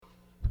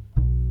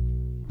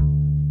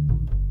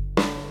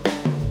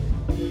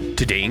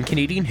Today in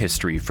Canadian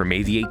history for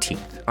May the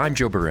 18th, I'm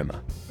Joe Barima.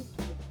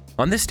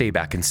 On this day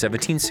back in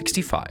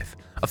 1765,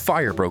 a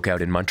fire broke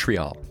out in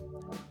Montreal.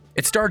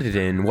 It started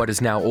in what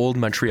is now Old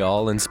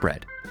Montreal and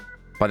spread.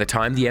 By the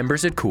time the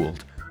embers had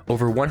cooled,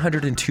 over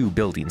 102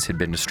 buildings had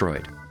been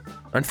destroyed.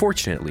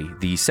 Unfortunately,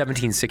 the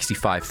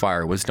 1765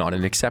 fire was not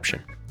an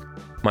exception.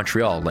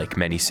 Montreal, like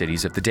many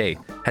cities of the day,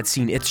 had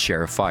seen its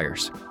share of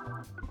fires.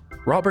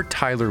 Robert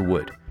Tyler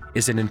Wood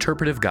is an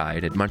interpretive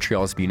guide at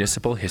Montreal's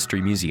Municipal History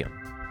Museum.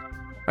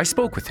 I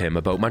spoke with him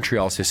about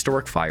Montreal's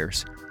historic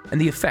fires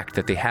and the effect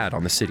that they had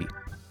on the city.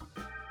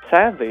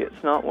 Sadly,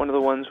 it's not one of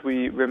the ones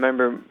we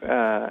remember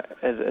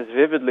as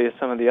vividly as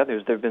some of the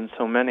others. There have been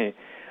so many.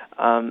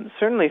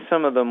 Certainly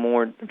some of the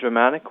more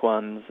dramatic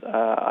ones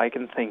I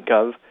can think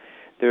of.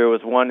 There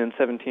was one in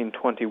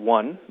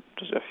 1721,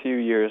 just a few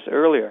years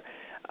earlier.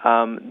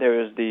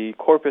 There was the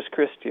Corpus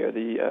Christi, or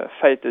the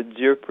Fête de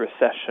Dieu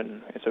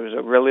procession. So it was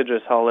a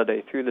religious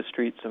holiday through the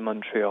streets of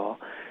Montreal.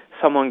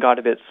 Someone got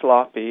a bit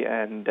sloppy,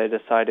 and they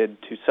decided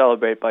to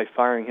celebrate by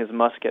firing his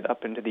musket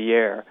up into the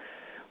air.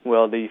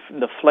 Well, the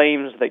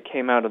flames that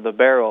came out of the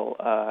barrel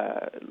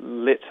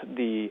lit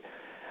the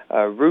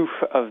roof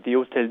of the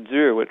Hôtel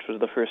Dieu, which was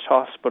the first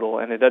hospital,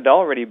 and it had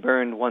already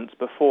burned once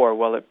before.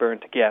 Well, it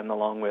burnt again,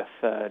 along with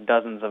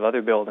dozens of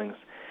other buildings.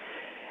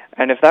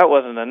 And if that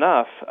wasn't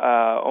enough,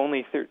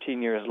 only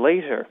 13 years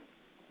later,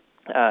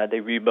 they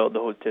rebuilt the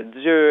Hôtel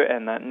Dieu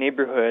and that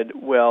neighborhood.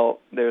 Well,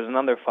 there's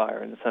another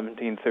fire in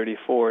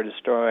 1734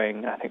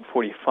 destroying, I think,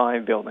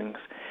 45 buildings.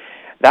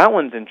 That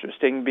one's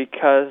interesting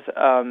because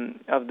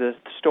of the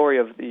story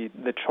of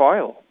the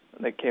trial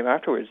that came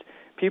afterwards.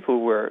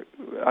 People were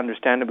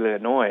understandably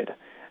annoyed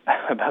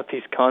about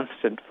these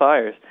constant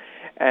fires,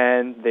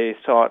 and they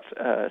sought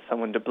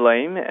someone to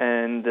blame,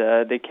 and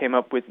they came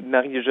up with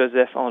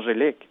Marie-Joseph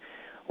Angélique,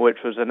 which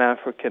was an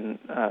African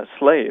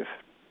slave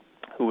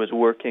who was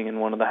working in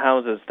one of the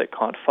houses that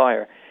caught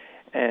fire.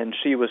 And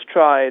she was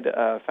tried,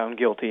 found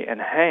guilty, and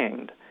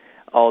hanged.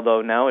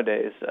 Although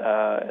nowadays,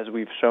 as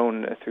we've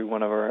shown through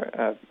one of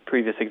our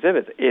previous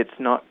exhibits, it's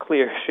not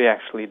clear she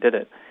actually did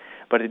it.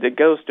 But it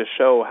goes to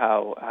show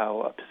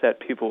how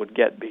upset people would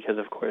get because,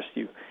 of course,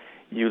 you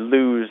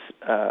lose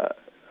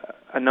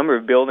a number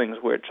of buildings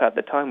which at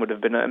the time would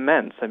have been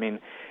immense. I mean,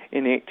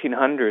 in the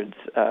 1800s,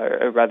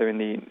 or rather in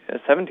the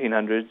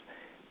 1700s,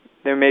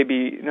 there may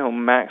be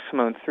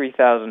maximum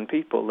 3,000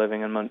 people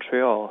living in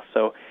Montreal.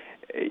 So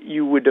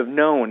you would have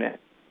known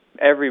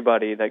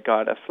everybody that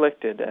got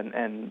afflicted,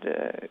 and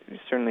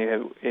certainly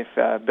if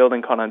a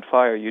building caught on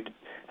fire, you'd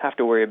have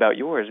to worry about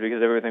yours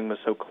because everything was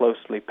so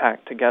closely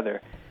packed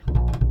together.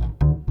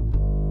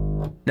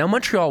 Now,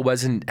 Montreal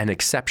wasn't an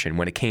exception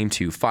when it came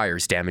to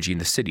fires damaging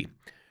the city.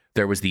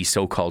 There was the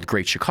so-called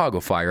Great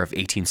Chicago Fire of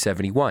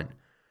 1871.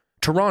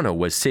 Toronto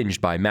was singed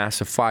by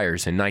massive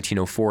fires in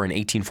 1904 and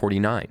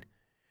 1849.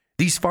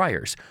 These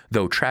fires,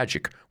 though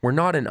tragic, were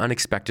not an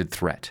unexpected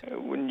threat.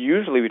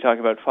 Usually we talk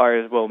about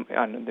fires, well,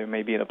 there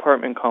may be an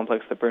apartment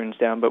complex that burns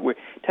down, but we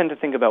tend to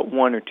think about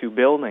one or two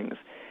buildings.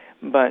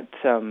 But,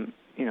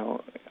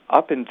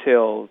 up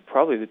until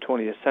probably the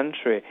 20th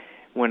century,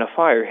 when a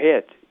fire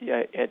hit,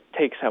 it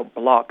takes out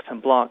blocks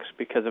and blocks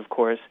because, of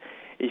course,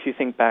 if you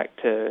think back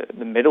to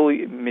the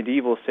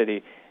medieval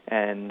city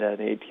and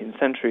the 18th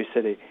century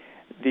city,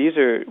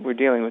 we're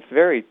dealing with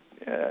very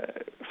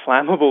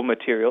flammable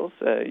materials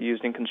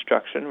used in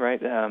construction,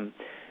 right?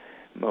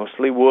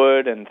 Mostly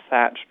wood and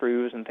thatched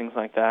roofs and things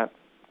like that.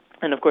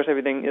 And, of course,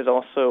 everything is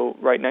also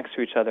right next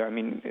to each other. I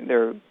mean,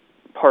 there are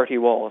party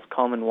walls,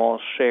 common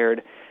walls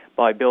shared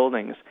by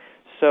buildings.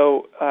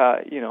 So,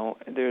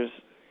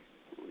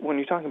 when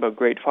you're talking about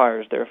great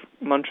fires,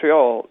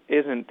 Montreal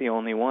isn't the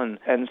only one.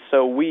 And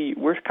so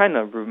we're kind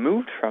of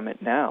removed from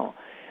it now.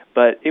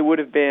 But it would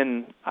have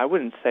been, I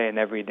wouldn't say an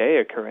everyday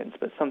occurrence,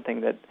 but something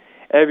that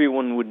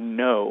everyone would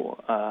know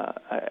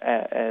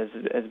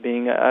as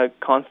being a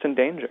constant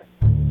danger.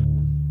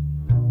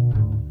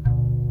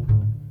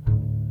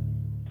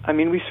 I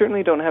mean, we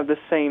certainly don't have the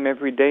same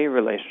everyday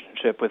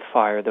relationship with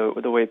fire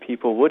the way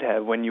people would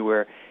have when you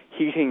were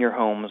heating your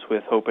homes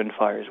with open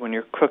fires, when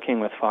you're cooking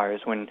with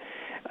fires, when,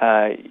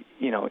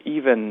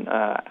 even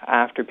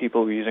after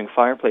people were using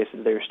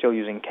fireplaces, they were still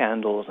using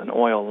candles and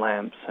oil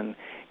lamps and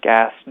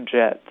gas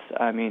jets.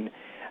 I mean,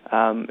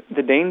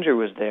 the danger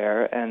was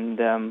there,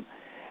 and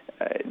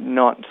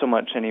not so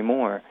much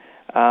anymore.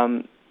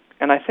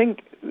 And I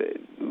think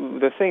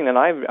the thing that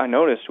I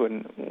noticed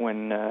when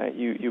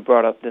you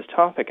brought up this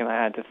topic, and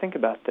I had to think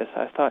about this,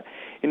 I thought,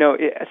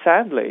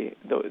 sadly,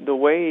 the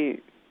way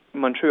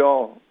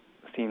Montreal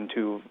seemed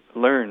to have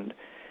learned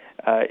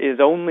is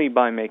only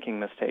by making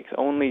mistakes.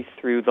 Only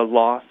through the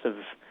loss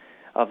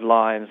of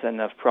lives and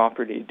of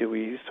property do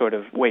we sort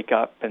of wake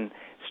up and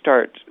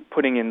start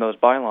putting in those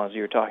bylaws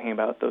you're talking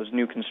about, those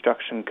new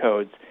construction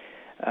codes.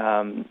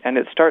 And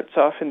it starts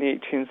off in the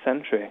 18th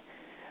century.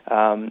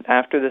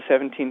 After the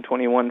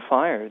 1721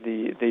 fire,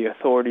 the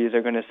authorities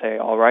are going to say,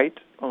 all right,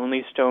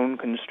 only stone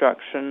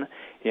construction.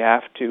 You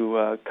have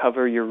to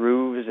cover your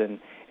roofs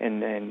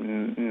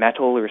in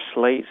metal or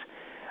slate.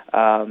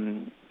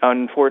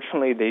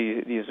 Unfortunately,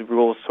 these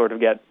rules sort of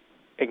get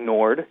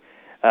ignored,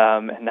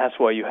 and that's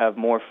why you have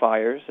more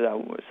fires.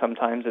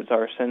 Sometimes it's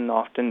arson,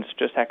 often it's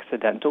just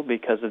accidental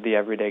because of the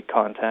everyday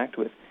contact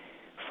with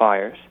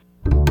fires.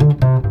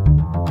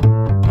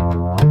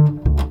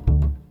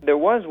 There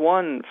was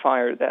one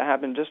fire that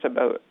happened just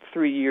about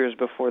 3 years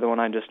before the one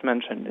I just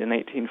mentioned, in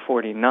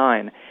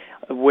 1849,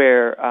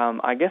 where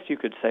I guess you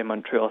could say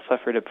Montreal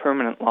suffered a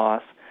permanent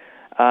loss.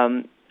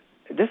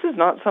 This is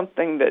not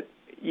something that,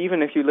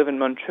 even if you live in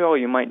Montreal,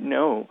 you might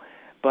know,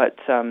 but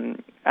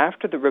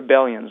after the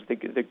rebellions,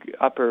 the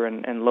Upper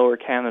and Lower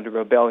Canada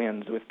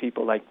rebellions with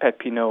people like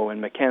Papineau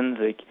and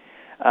Mackenzie,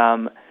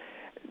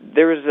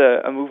 there was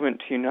a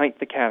movement to unite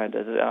the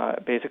Canadas,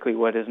 basically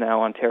what is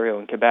now Ontario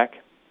and Quebec.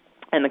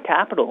 And the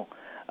capital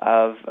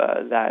of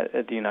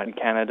the United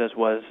Canadas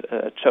was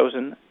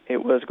chosen.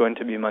 It was going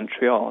to be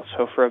Montreal.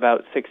 So for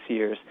about 6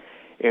 years,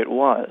 it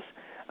was.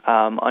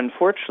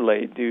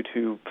 Unfortunately, due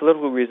to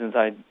political reasons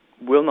I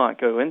will not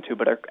go into,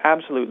 but are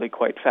absolutely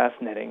quite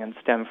fascinating and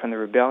stem from the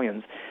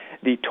rebellions,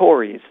 the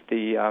Tories,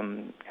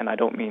 and I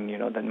don't mean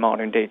the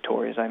modern-day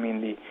Tories, I mean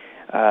the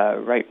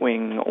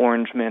right-wing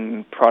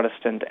Orangemen,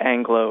 Protestant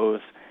Anglos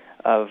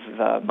of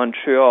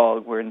Montreal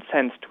were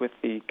incensed with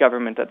the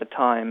government at the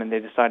time, and they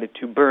decided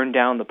to burn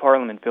down the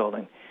Parliament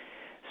building.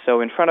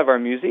 So in front of our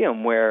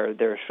museum, where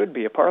there should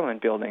be a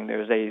Parliament building,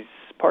 there's a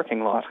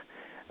parking lot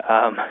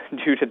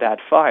due to that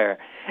fire.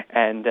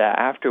 And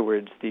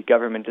afterwards, the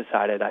government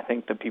decided, I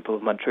think the people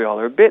of Montreal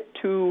are a bit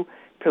too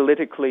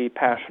politically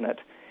passionate,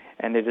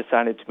 and they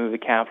decided to move the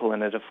capital,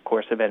 and it, of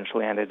course,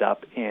 eventually ended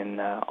up in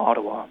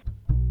Ottawa.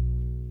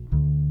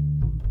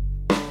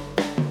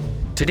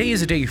 Today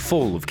is a day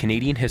full of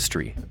Canadian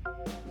history.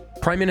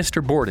 Prime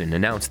Minister Borden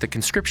announced that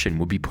conscription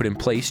would be put in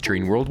place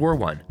during World War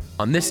I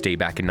on this day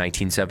back in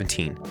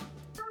 1917.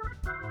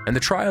 And the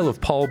trial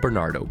of Paul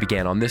Bernardo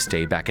began on this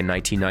day back in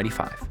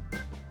 1995.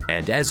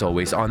 And as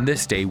always, on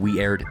this day, we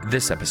aired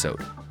this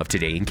episode of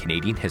Today in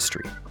Canadian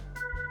History.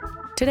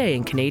 Today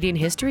in Canadian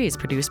History is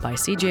produced by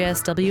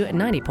CJSW at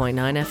 90.9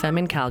 FM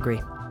in Calgary.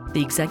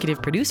 The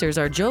executive producers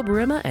are Joe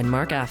Burima and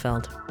Mark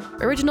Affeld.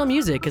 Original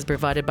music is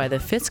provided by the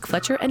Fisk,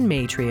 Fletcher, and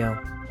May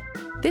Trio.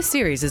 This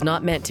series is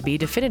not meant to be a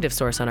definitive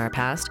source on our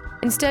past.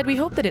 Instead, we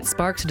hope that it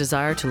sparks a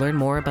desire to learn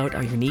more about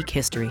our unique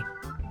history.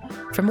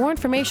 For more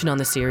information on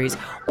the series,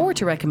 or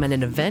to recommend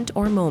an event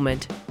or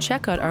moment,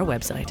 check out our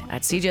website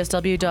at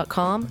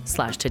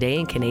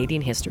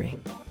cjsw.com/todayincanadianhistory.